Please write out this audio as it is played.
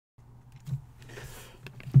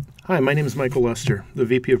Hi, my name is Michael Lester, the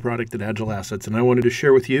VP of Product at AgileAssets, and I wanted to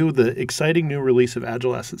share with you the exciting new release of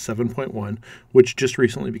AgileAssets 7.1, which just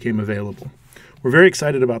recently became available. We're very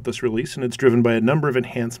excited about this release, and it's driven by a number of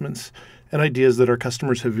enhancements and ideas that our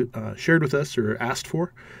customers have shared with us or asked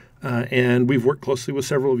for, and we've worked closely with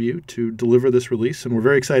several of you to deliver this release, and we're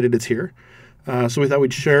very excited it's here. So we thought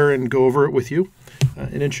we'd share and go over it with you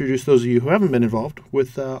and introduce those of you who haven't been involved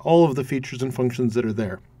with all of the features and functions that are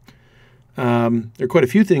there. There are quite a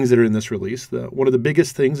few things that are in this release. One of the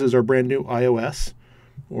biggest things is our brand new iOS,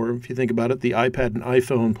 or if you think about it, the iPad and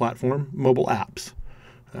iPhone platform, mobile apps.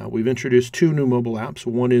 We've introduced two new mobile apps.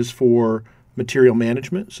 One is for material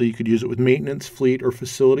management, so you could use it with maintenance, fleet, or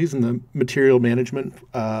facilities, and the material management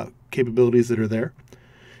capabilities that are there.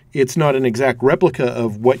 It's not an exact replica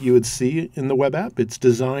of what you would see in the web app. It's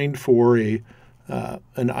designed for an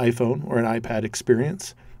iPhone or an iPad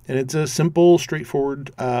experience. And it's a simple,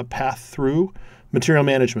 straightforward path through material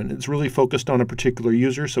management. It's really focused on a particular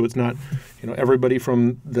user, so it's not, everybody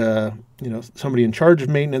from the, somebody in charge of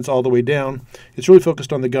maintenance all the way down. It's really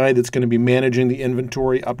focused on the guy that's going to be managing the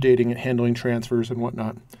inventory, updating and handling transfers and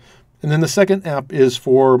whatnot. And then the second app is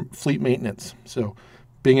for fleet maintenance. So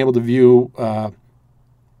being able to view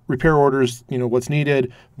repair orders, what's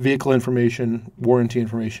needed, vehicle information, warranty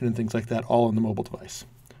information, and things like that, all on the mobile device.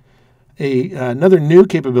 Another new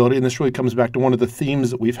capability, and this really comes back to one of the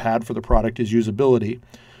themes that we've had for the product, is usability.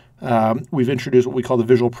 We've introduced what we call the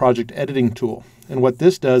Visual Project Editing tool. And what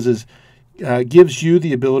this does is gives you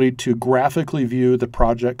the ability to graphically view the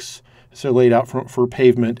projects as they're laid out for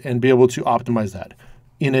pavement and be able to optimize that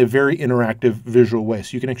in a very interactive visual way.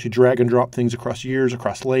 So you can actually drag and drop things across years,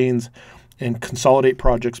 across lanes, and consolidate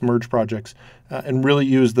projects, merge projects, and really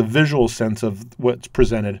use the visual sense of what's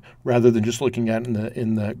presented rather than just looking at it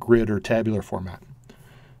in the grid or tabular format.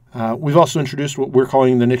 We've also introduced what we're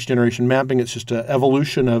calling the next generation mapping. It's just an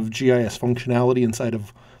evolution of GIS functionality inside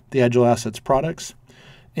of the AgileAssets products.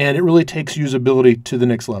 And it really takes usability to the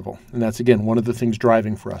next level. And that's, again, one of the things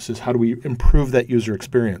driving for us is how do we improve that user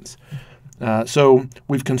experience. So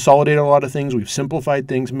we've consolidated a lot of things. We've simplified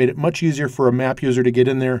things, made it much easier for a map user to get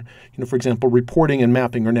in there. For example, reporting and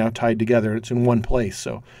mapping are now tied together. It's in one place.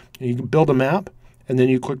 So you can build a map, and then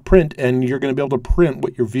you click print, and you're going to be able to print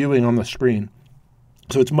what you're viewing on the screen.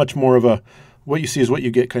 So it's much more of a what you see is what you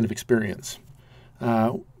get kind of experience.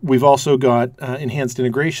 We've also got enhanced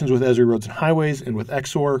integrations with ESRI roads and highways and with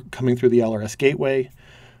XOR coming through the LRS gateway.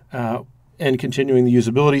 And continuing the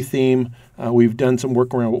usability theme, we've done some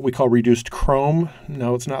work around what we call reduced chrome.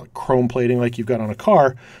 No, it's not chrome plating like you've got on a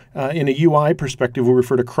car. In a UI perspective, we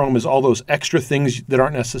refer to chrome as all those extra things that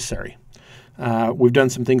aren't necessary. We've done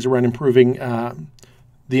some things around improving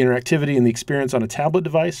the interactivity and the experience on a tablet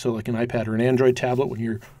device, so like an iPad or an Android tablet when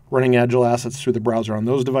you're running AgileAssets through the browser on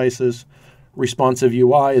those devices. Responsive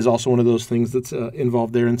UI is also one of those things that's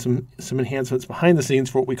involved there, and some enhancements behind the scenes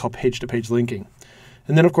for what we call page-to-page linking.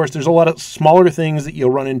 And then, of course, there's a lot of smaller things that you'll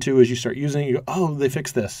run into as you start using it. You go, oh, they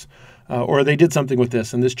fixed this, or they did something with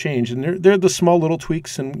this, and this changed. And they're the small little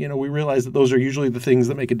tweaks, and we realize that those are usually the things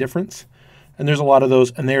that make a difference. And there's a lot of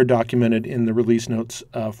those, and they are documented in the release notes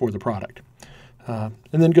for the product. And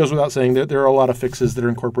then it goes without saying that there are a lot of fixes that are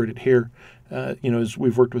incorporated here. As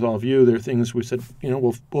we've worked with all of you, there are things we said,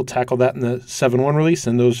 we'll tackle that in the 7.1 release,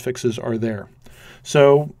 and those fixes are there.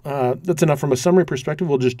 So that's enough from a summary perspective.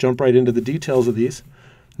 We'll just jump right into the details of these.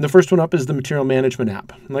 And the first one up is the Material Management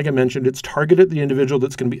app. And like I mentioned, it's targeted at the individual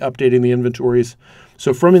that's going to be updating the inventories.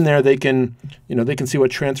 So from in there, they can see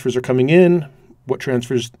what transfers are coming in, what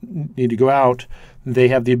transfers need to go out. They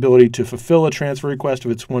have the ability to fulfill a transfer request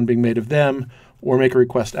if it's one being made of them, or make a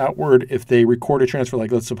request outward. If they record a transfer,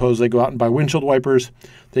 like let's suppose they go out and buy windshield wipers,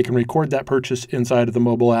 they can record that purchase inside of the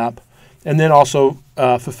mobile app. And then also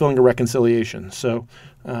fulfilling a reconciliation. So,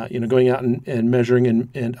 going out and measuring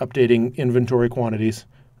and updating inventory quantities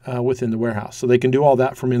within the warehouse. So they can do all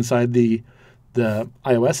that from inside the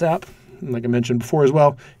iOS app. And like I mentioned before as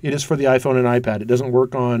well, it is for the iPhone and iPad. It doesn't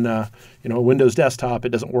work on a Windows desktop. It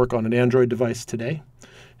doesn't work on an Android device today.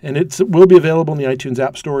 And it will be available in the iTunes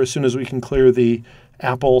App Store as soon as we can clear the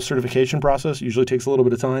Apple certification process. It usually takes a little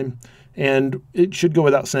bit of time. And it should go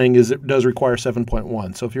without saying is it does require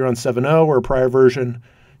 7.1. So if you're on 7.0 or a prior version,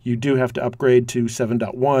 you do have to upgrade to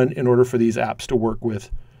 7.1 in order for these apps to work with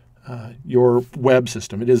your web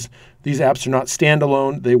system. These apps are not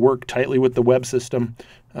standalone. They work tightly with the web system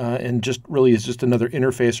and just really is just another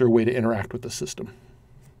interface or way to interact with the system.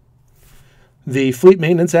 The Fleet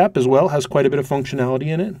Maintenance app as well has quite a bit of functionality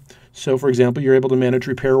in it. So, for example, you're able to manage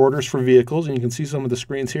repair orders for vehicles, and you can see some of the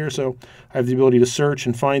screens here. So I have the ability to search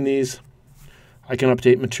and find these. I can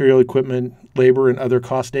update material, equipment, labor, and other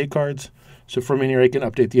cost day cards. So from in here, I can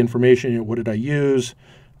update the information. What did I use?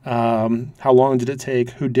 How long did it take?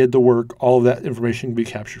 Who did the work? All of that information can be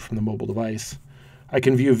captured from the mobile device. I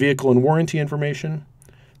can view vehicle and warranty information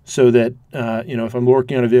so that, if I'm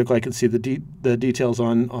working on a vehicle, I can see the details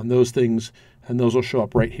on those things, and those will show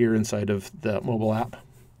up right here inside of the mobile app.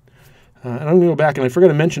 And I'm going to go back, and I forgot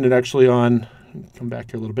to mention it actually come back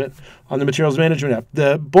here a little bit, on the materials management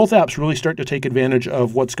app. Both apps really start to take advantage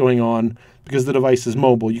of what's going on because the device is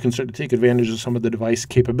mobile. You can start to take advantage of some of the device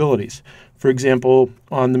capabilities. For example,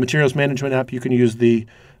 on the materials management app, you can use the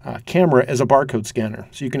camera as a barcode scanner.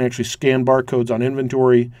 So you can actually scan barcodes on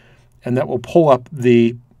inventory, and that will pull up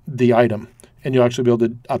the item. And you'll actually be able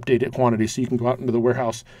to update it quantity. So you can go out into the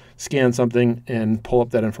warehouse, scan something, and pull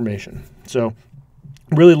up that information. So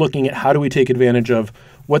really looking at how do we take advantage of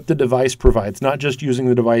what the device provides, not just using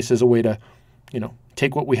the device as a way to,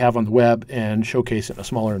 take what we have on the web and showcase it in a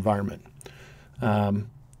smaller environment. The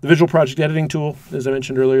visual project editing tool, as I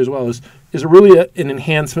mentioned earlier as well, is really an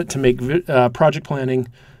enhancement to make project planning,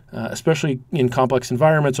 especially in complex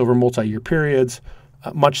environments over multi-year periods,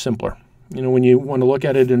 much simpler. When you want to look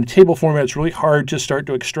at it in a table format, it's really hard to start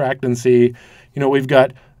to extract and see, we've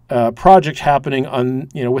got project happening on,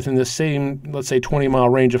 within the same, let's say, 20-mile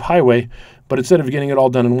range of highway, but instead of getting it all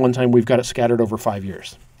done in one time, we've got it scattered over 5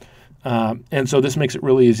 years. And so this makes it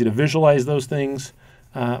really easy to visualize those things,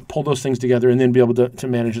 pull those things together, and then be able to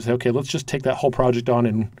manage and say, okay, let's just take that whole project on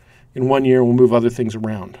in 1 year, and we'll move other things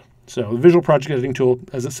around. So the visual project editing tool,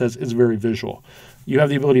 as it says, is very visual. You have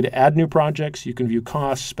the ability to add new projects. You can view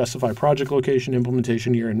costs, specify project location,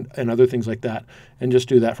 implementation year, and other things like that, and just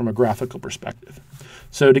do that from a graphical perspective.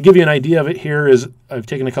 So to give you an idea of it here is I've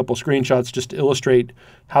taken a couple screenshots just to illustrate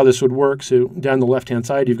how this would work. So down the left-hand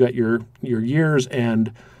side, you've got your years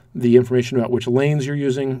and the information about which lanes you're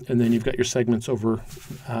using, and then you've got your segments over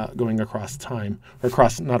going across time, or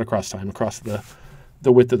across the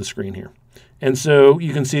width of the screen here. And so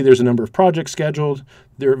you can see there's a number of projects scheduled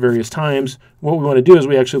there at various times. What we want to do is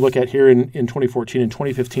we actually look at here in 2014 and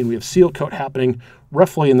 2015, we have seal coat happening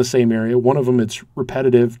roughly in the same area. One of them, it's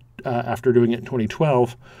repetitive after doing it in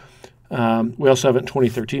 2012. We also have it in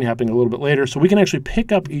 2013 happening a little bit later. So we can actually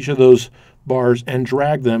pick up each of those bars and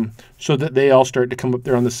drag them so that they all start to come up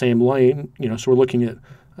there on the same lane. So we're looking at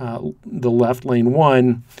the left lane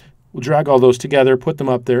 1. We'll drag all those together, put them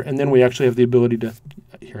up there, and then we actually have the ability to,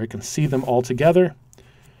 here I can see them all together,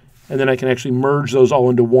 and then I can actually merge those all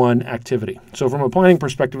into one activity. So from a planning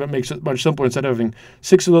perspective, it makes it much simpler. Instead of having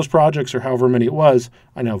 6 of those projects or however many it was,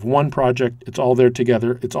 I now have one project. It's all there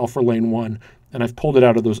together. It's all for lane 1, and I've pulled it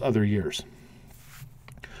out of those other years.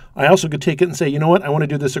 I also could take it and say, you know what, I want to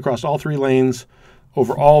do this across all 3 lanes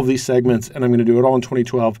over all of these segments, and I'm going to do it all in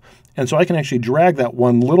 2012. And so I can actually drag that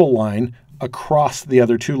one little line across the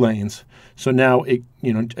other 2 lanes. So now, it,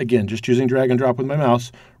 again, just using drag and drop with my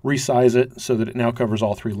mouse, resize it so that it now covers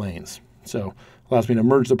all 3 lanes. So allows me to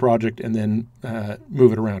merge the project and then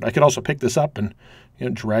move it around. I could also pick this up and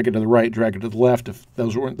drag it to the right, drag it to the left if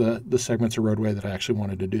those weren't the segments of roadway that I actually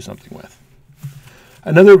wanted to do something with.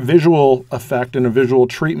 Another visual effect and a visual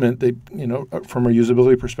treatment that, from a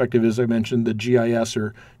usability perspective, as I mentioned, the GIS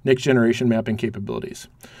or next generation mapping capabilities.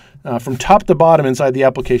 From top to bottom inside the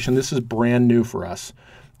application, this is brand new for us.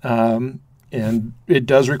 And it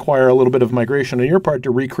does require a little bit of migration on your part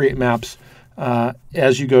to recreate maps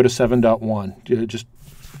as you go to 7.1, to just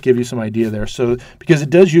give you some idea there. So because it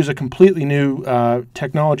does use a completely new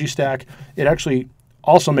technology stack, it actually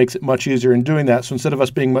also makes it much easier in doing that. So instead of us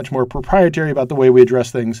being much more proprietary about the way we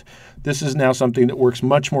address things, this is now something that works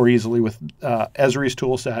much more easily with ESRI's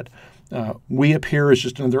tool set. We appear as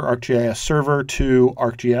just another ArcGIS server to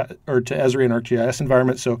ArcGIS or to ESRI and ArcGIS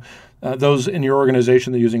environment. So those in your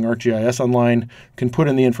organization that are using ArcGIS Online can put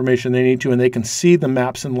in the information they need to, and they can see the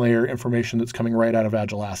maps and layer information that's coming right out of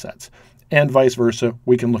AgileAssets. And vice versa,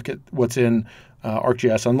 we can look at what's in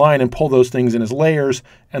ArcGIS Online and pull those things in as layers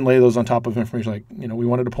and lay those on top of information. Like, we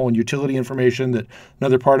wanted to pull in utility information that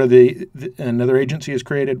another part of another agency has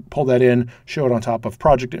created, pull that in, show it on top of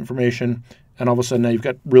project information, and all of a sudden now you've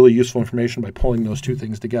got really useful information by pulling those 2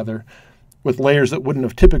 things together with layers that wouldn't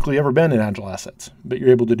have typically ever been in AgileAssets. But you're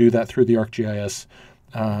able to do that through the ArcGIS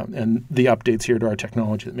and the updates here to our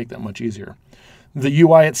technology that make that much easier. The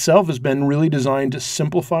UI itself has been really designed to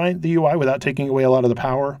simplify the UI without taking away a lot of the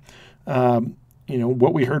power.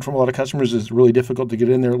 What we heard from a lot of customers is really difficult to get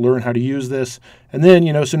in there, learn how to use this. And then,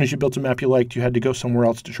 as soon as you built a map you liked, you had to go somewhere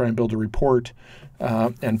else to try and build a report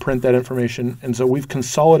and print that information. And so we've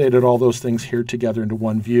consolidated all those things here together into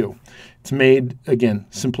one view. It's made, again,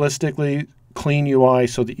 simplistically clean UI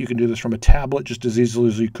so that you can do this from a tablet just as easily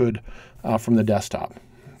as you could from the desktop.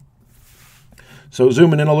 So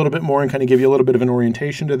zooming in a little bit more and kind of give you a little bit of an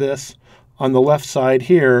orientation to this. On the left side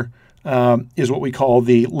here is what we call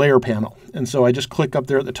the layer panel. And so I just click up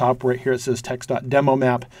there at the top right here. It says text.demo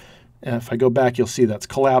map. And if I go back, you'll see that's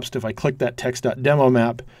collapsed. If I click that text.demo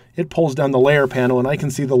map, it pulls down the layer panel, and I can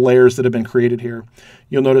see the layers that have been created here.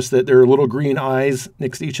 You'll notice that there are little green eyes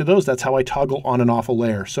next to each of those. That's how I toggle on and off a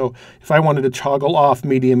layer. So if I wanted to toggle off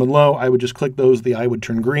medium and low, I would just click those. The eye would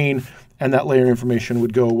turn green, and that layer information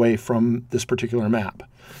would go away from this particular map.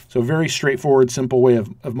 So very straightforward, simple way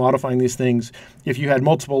of modifying these things. If you had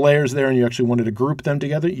multiple layers there and you actually wanted to group them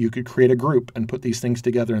together, you could create a group and put these things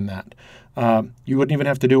together in that. You wouldn't even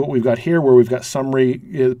have to do what we've got here, where we've got summary,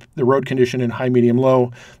 the road condition in high, medium,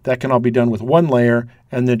 low. That can all be done with one layer,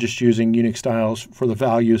 and then just using unique styles for the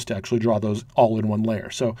values to actually draw those all in one layer.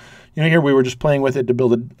 So, here we were just playing with it to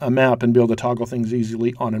build a map and be able to toggle things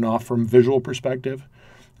easily on and off from a visual perspective.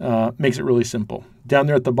 Makes it really simple. Down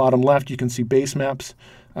there at the bottom left, you can see base maps.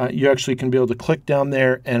 You actually can be able to click down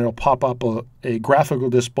there and it'll pop up a graphical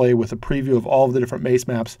display with a preview of all of the different base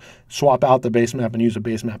maps. Swap out the base map and use a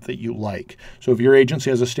base map that you like. So if your agency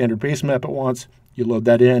has a standard base map it wants, you load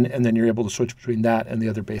that in, and then you're able to switch between that and the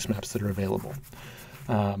other base maps that are available.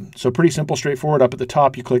 So pretty simple, straightforward. Up at the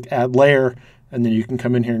top, you click Add Layer, and then you can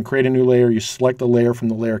come in here and create a new layer. You select the layer from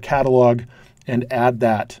the layer catalog and add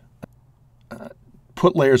that.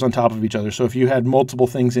 Put layers on top of each other. So if you had multiple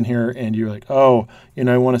things in here and you're like, oh,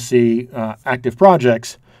 I want to see active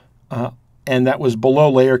projects, and that was below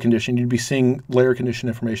layer condition, you'd be seeing layer condition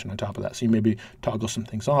information on top of that. So you maybe toggle some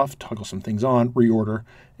things off, toggle some things on, reorder,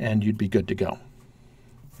 and you'd be good to go.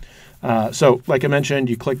 So like I mentioned,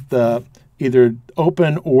 you click the either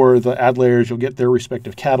open or the add layers, you'll get their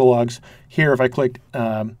respective catalogs. Here, if I clicked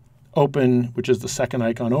open, which is the second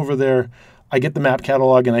icon over there, I get the map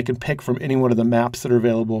catalog, and I can pick from any one of the maps that are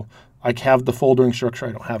available. I have the foldering structure.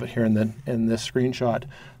 I don't have it here in this screenshot,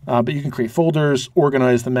 but you can create folders,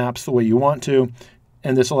 organize the maps the way you want to,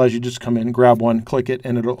 and this allows you to just come in, grab one, click it,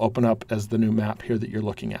 and it'll open up as the new map here that you're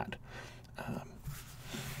looking at.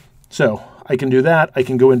 So I can do that. I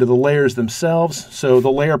can go into the layers themselves. So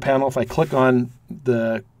the layer panel, if I click on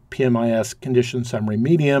the PMIS condition summary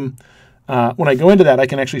medium, when I go into that, I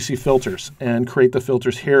can actually see filters and create the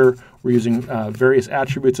filters here. We're using various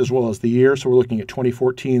attributes as well as the year. So we're looking at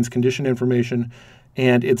 2014's condition information,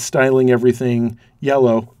 and it's styling everything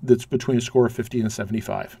yellow that's between a score of 50 and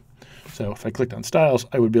 75. So if I clicked on styles,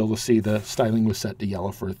 I would be able to see the styling was set to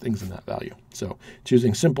yellow for things in that value. So it's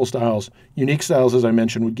using simple styles. Unique styles, as I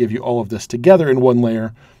mentioned, would give you all of this together in one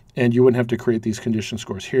layer, and you wouldn't have to create these condition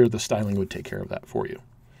scores here. The styling would take care of that for you.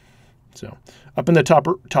 So up in the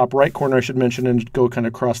top right corner, I should mention, and go kind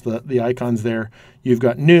of across the icons there, you've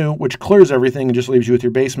got new, which clears everything and just leaves you with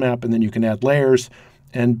your base map, and then you can add layers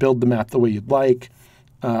and build the map the way you'd like.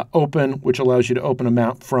 Open, which allows you to open a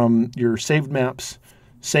map from your saved maps.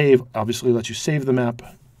 Save obviously lets you save the map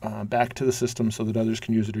back to the system so that others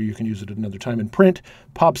can use it or you can use it at another time. And print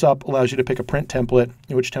pops up, allows you to pick a print template.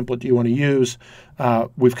 Which template do you want to use?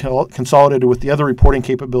 We've consolidated with the other reporting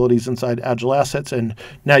capabilities inside AgileAssets, and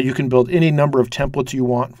now you can build any number of templates you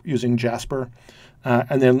want using Jasper,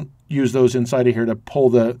 and then use those inside of here to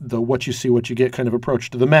pull the what you see, what you get kind of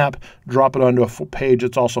approach to the map, drop it onto a full page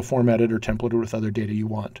that's also formatted or templated with other data you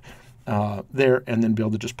want there, and then be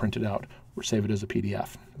able to just print it out or save it as a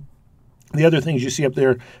PDF. The other things you see up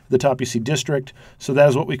there at the top, you see district. So that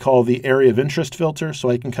is what we call the area of interest filter. So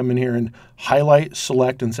I can come in here and highlight,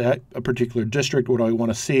 select, and say a particular district. What do I want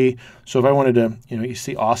to see? So if I wanted to, you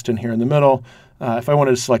see Austin here in the middle. If I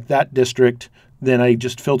wanted to select that district, then I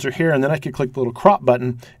just filter here, and then I could click the little crop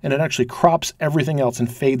button, and it actually crops everything else and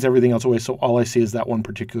fades everything else away. So all I see is that one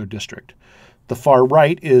particular district. The far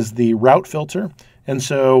right is the route filter. And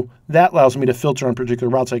so that allows me to filter on particular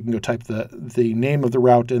routes. I can go type the name of the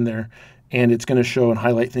route in there, and it's going to show and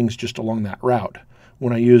highlight things just along that route.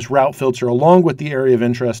 When I use route filter along with the area of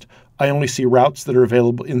interest, I only see routes that are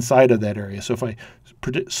available inside of that area. So if I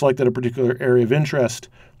selected a particular area of interest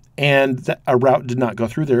and a route did not go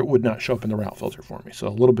through there, it would not show up in the route filter for me. So a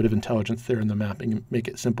little bit of intelligence there in the mapping and make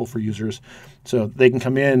it simple for users. So they can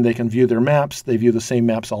come in, they can view their maps, they view the same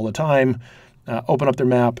maps all the time, open up their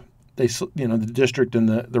map, the district and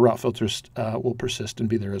the route filters will persist and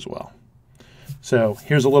be there as well. So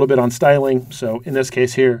here's a little bit on styling. So in this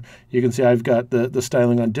case here, you can see I've got the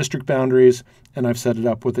styling on district boundaries, and I've set it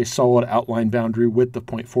up with a solid outline boundary with the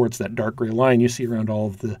 0.4. It's that dark gray line you see around all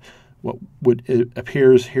of what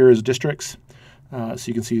appears here as districts. So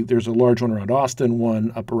you can see there's a large one around Austin,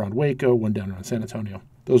 one up around Waco, one down around San Antonio.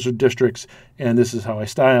 Those are districts, and this is how I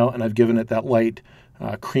style, and I've given it that light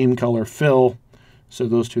cream color fill. So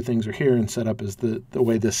those two things are here and set up as the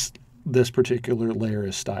way this this particular layer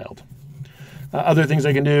is styled. Other things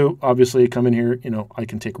I can do, obviously, come in here, I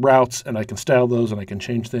can take routes and I can style those and I can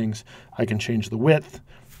change things. I can change the width,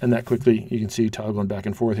 and that quickly, you can see toggling back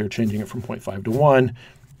and forth here, changing it from 0.5 to 1.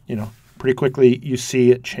 Pretty quickly you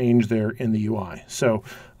see it change there in the UI. So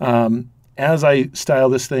as I style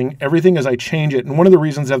this thing, everything as I change it, and one of the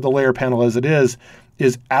reasons I have the layer panel as it is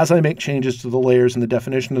as I make changes to the layers and the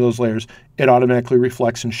definition of those layers, it automatically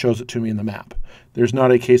reflects and shows it to me in the map. There's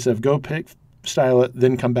not a case of go pick, style it,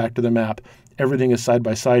 then come back to the map. Everything is side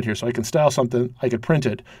by side here. So I can style something, I could print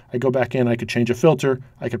it. I go back in, I could change a filter,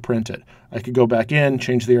 I could print it. I could go back in,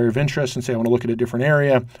 change the area of interest and say I want to look at a different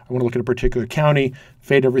area, I want to look at a particular county,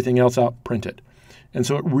 fade everything else out, print it. And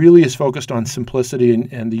so it really is focused on simplicity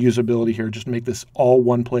and the usability here, just make this all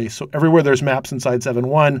one place. So everywhere there's maps inside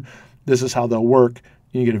 7.1, this is how they'll work.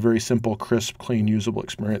 You get a very simple, crisp, clean, usable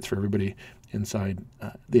experience for everybody inside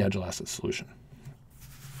the AgileAssets solution.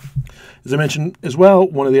 As I mentioned as well,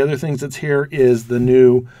 one of the other things that's here is the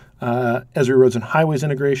new ESRI Roads and Highways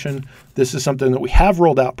integration. This is something that we have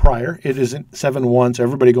rolled out prior. It isn't 7.1, so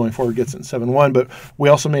everybody going forward gets it in 7.1, but we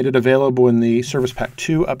also made it available in the Service Pack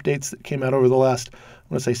 2 updates that came out over the last, I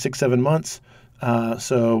want to say, 6-7 months.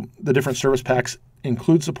 So the different service packs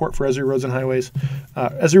include support for ESRI Roads and Highways.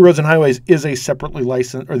 ESRI Roads and Highways is a separately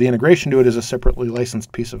licensed, or the integration to it is a separately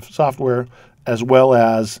licensed piece of software, as well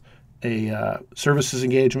as a services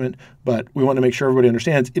engagement, but we want to make sure everybody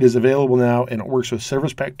understands it is available now and it works with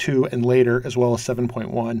Service Pack 2 and later, as well as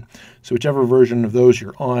 7.1. So whichever version of those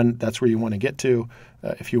you're on, that's where you want to get to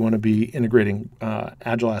if you want to be integrating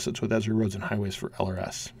AgileAssets with ESRI Roads and Highways for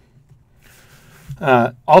LRS.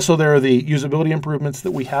 Also, there are the usability improvements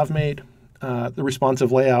that we have made. The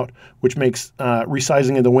responsive layout, which makes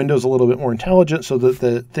resizing of the windows a little bit more intelligent so that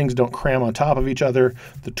the things don't cram on top of each other.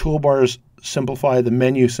 The toolbars simplify, the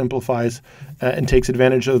menu simplifies and takes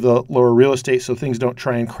advantage of the lower real estate so things don't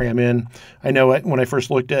try and cram in. I know when I first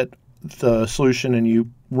looked at the solution and you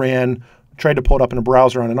tried to pull it up in a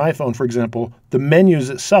browser on an iPhone, for example, the menus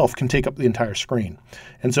itself can take up the entire screen.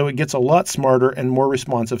 And so it gets a lot smarter and more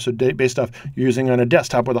responsive. So based off you're using on a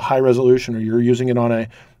desktop with a high resolution or you're using it on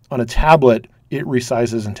a tablet, it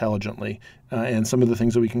resizes intelligently. And some of the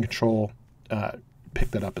things that we can control pick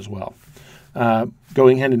that up as well.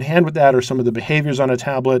 Going hand in hand with that are some of the behaviors on a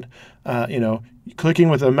tablet. Clicking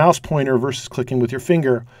with a mouse pointer versus clicking with your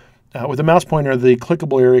finger. With a mouse pointer, the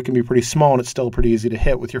clickable area can be pretty small and it's still pretty easy to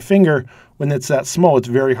hit. With your finger, when it's that small, it's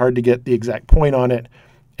very hard to get the exact point on it.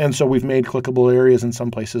 And so we've made clickable areas in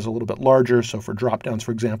some places a little bit larger. So for drop downs,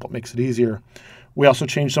 for example, it makes it easier. We also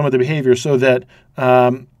changed some of the behavior so that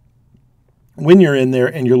when you're in there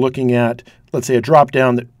and you're looking at, let's say, a drop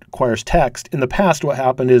down that requires text, in the past what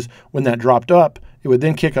happened is when that dropped up, it would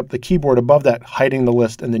then kick up the keyboard above that, hiding the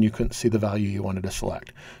list, and then you couldn't see the value you wanted to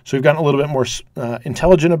select. So we've gotten a little bit more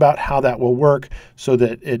intelligent about how that will work so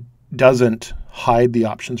that it doesn't hide the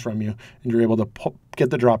options from you, and you're able to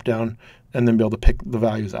get the drop down and then be able to pick the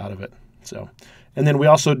values out of it. And then we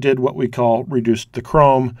also did what we call reduced the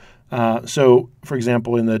Chrome. So, for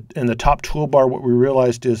example, in the top toolbar, what we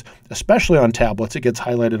realized is, especially on tablets, it gets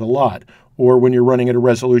highlighted a lot. Or when you're running at a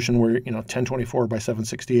resolution where 1024 by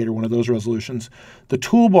 768 or one of those resolutions, the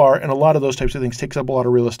toolbar and a lot of those types of things takes up a lot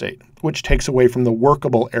of real estate, which takes away from the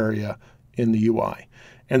workable area in the UI.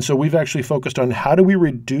 And so we've actually focused on how do we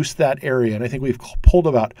reduce that area, and I think we've pulled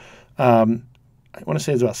about I want to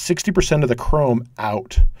say it's about 60% of the Chrome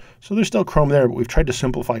out. So there's still Chrome there, but we've tried to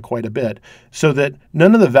simplify quite a bit so that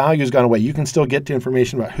none of the value has gone away. You can still get the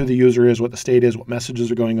information about who the user is, what the state is, what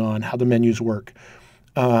messages are going on, how the menus work.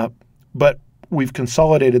 But we've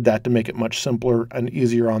consolidated that to make it much simpler and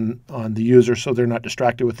easier on the user so they're not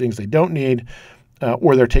distracted with things they don't need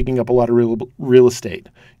or they're taking up a lot of real estate.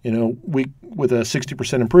 With a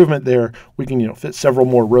 60% improvement there, we can fit several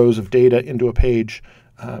more rows of data into a page,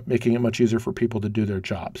 making it much easier for people to do their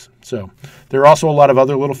jobs. So there are also a lot of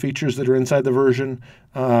other little features that are inside the version,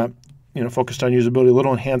 focused on usability,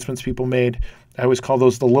 little enhancements people made. I always call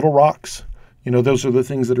those the little rocks. Those are the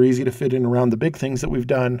things that are easy to fit in around the big things that we've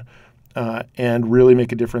done and really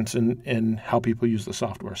make a difference in how people use the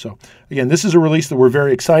software. So again, this is a release that we're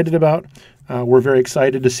very excited about. We're very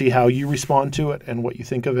excited to see how you respond to it and what you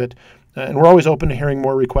think of it. And we're always open to hearing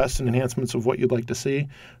more requests and enhancements of what you'd like to see.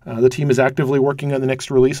 The team is actively working on the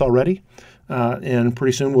next release already. And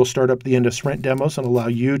pretty soon we'll start up the end of sprint demos and allow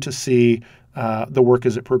you to see the work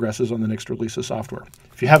as it progresses on the next release of software.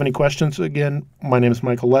 If you have any questions, again, my name is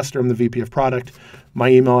Michael Lester. I'm the VP of Product. My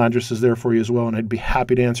email address is there for you as well, and I'd be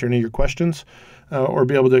happy to answer any of your questions or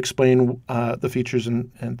be able to explain the features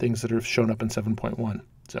and things that are shown up in 7.1.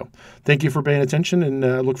 So thank you for paying attention,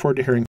 and look forward to hearing